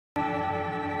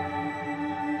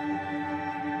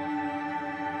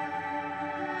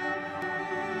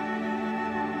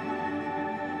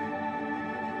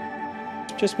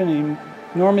just been an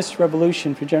enormous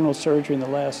revolution for general surgery in the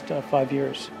last 5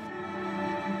 years.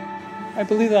 I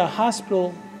believe that a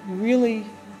hospital really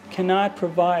cannot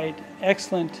provide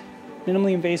excellent,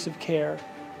 minimally invasive care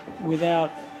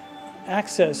without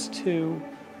access to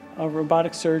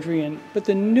robotic surgery, but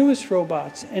the newest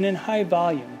robots and in high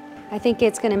volume. I think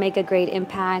it's going to make a great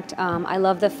impact. I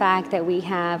love the fact that we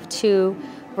have 2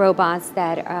 robots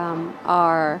that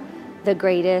are the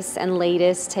greatest and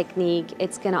latest technique.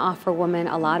 It's going to offer women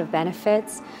a lot of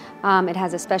benefits. It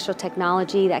has a special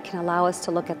technology that can allow us to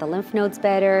look at the lymph nodes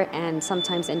better and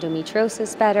sometimes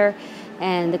endometriosis better.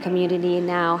 And the community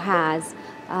now has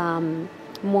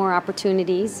more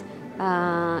opportunities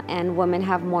and women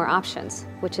have more options,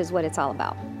 which is what it's all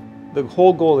about. The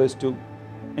whole goal is to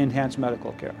enhance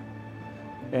medical care.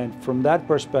 And from that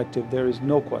perspective, there is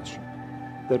no question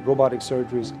that robotic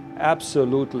surgery is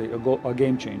absolutely a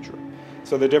game changer.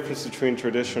 So the difference between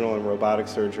traditional and robotic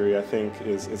surgery, I think,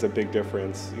 is a big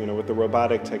difference. You know, with the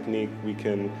robotic technique, we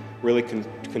can really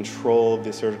control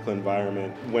the surgical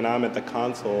environment. When I'm at the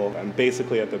console, I'm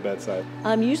basically at the bedside.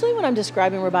 Usually when I'm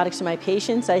describing robotics to my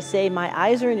patients, I say my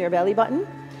eyes are in your belly button.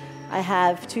 I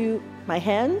have my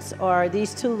hands are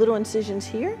these 2 little incisions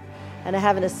here, and I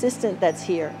have an assistant that's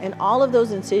here. And all of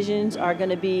those incisions are going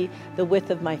to be the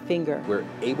width of my finger. We're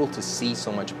able to see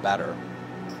so much better.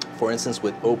 For instance,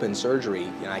 with open surgery,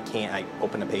 I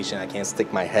open a patient, I can't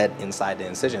stick my head inside the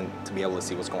incision to be able to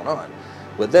see what's going on.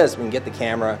 With this, we can get the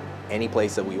camera any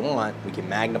place that we want. We can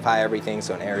magnify everything,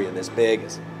 so an area this big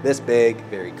is this big,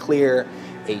 very clear,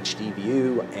 HD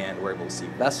view, and we're able to see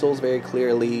vessels very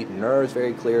clearly, nerves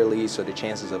very clearly, so the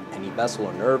chances of any vessel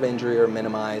or nerve injury are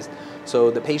minimized.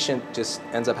 So the patient just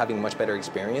ends up having a much better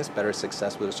experience, better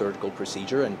success with a surgical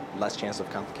procedure, and less chance of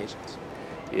complications.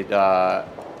 It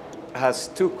has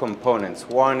 2 components.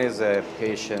 One is a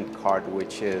patient cart,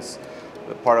 which is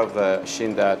the part of the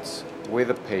machine that's with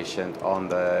the patient on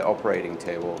the operating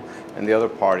table, and the other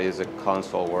part is a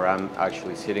console where I'm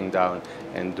actually sitting down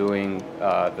and doing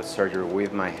the surgery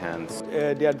with my hands.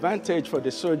 The advantage for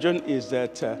the surgeon is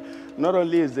that not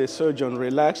only is the surgeon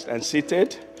relaxed and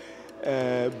seated,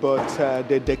 but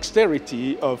the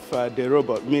dexterity of the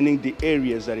robot, meaning the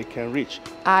areas that it can reach.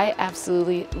 I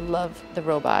absolutely love the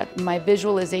robot. My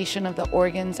visualization of the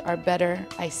organs are better.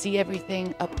 I see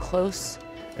everything up close.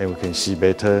 And we can see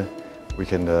better. We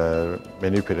can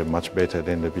manipulate it much better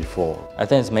than before. I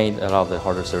think it's made a lot of the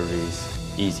harder surgeries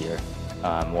easier,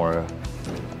 more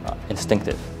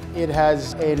instinctive. It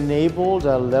has enabled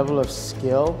a level of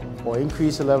skill, or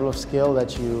increased the level of skill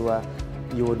that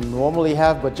you would normally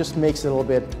have, but just makes it a little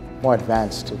bit more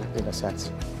advanced in a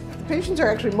sense. The patients are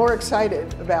actually more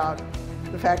excited about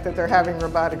the fact that they're having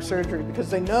robotic surgery because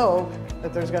they know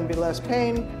that there's going to be less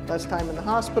pain, less time in the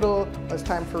hospital, less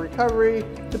time for recovery.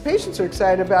 The patients are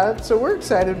excited about it, so we're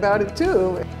excited about it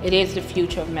too. It is the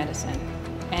future of medicine,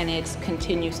 and it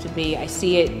continues to be. I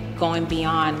see it going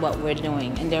beyond what we're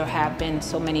doing, and there have been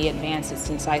so many advances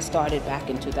since I started back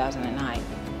in 2009.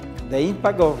 The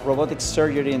impact of robotic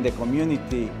surgery in the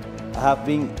community have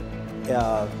been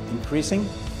increasing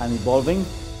and evolving.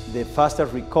 The faster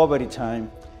recovery time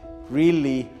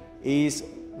really is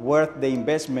worth the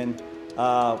investment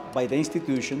by the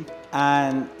institution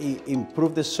and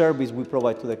improve the service we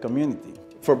provide to the community.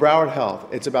 For Broward Health,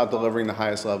 it's about delivering the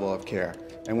highest level of care.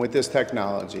 And with this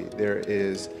technology, there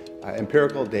is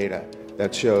empirical data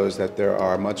that shows that there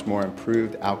are much more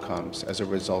improved outcomes as a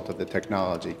result of the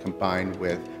technology combined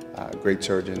with great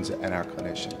surgeons and our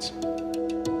clinicians.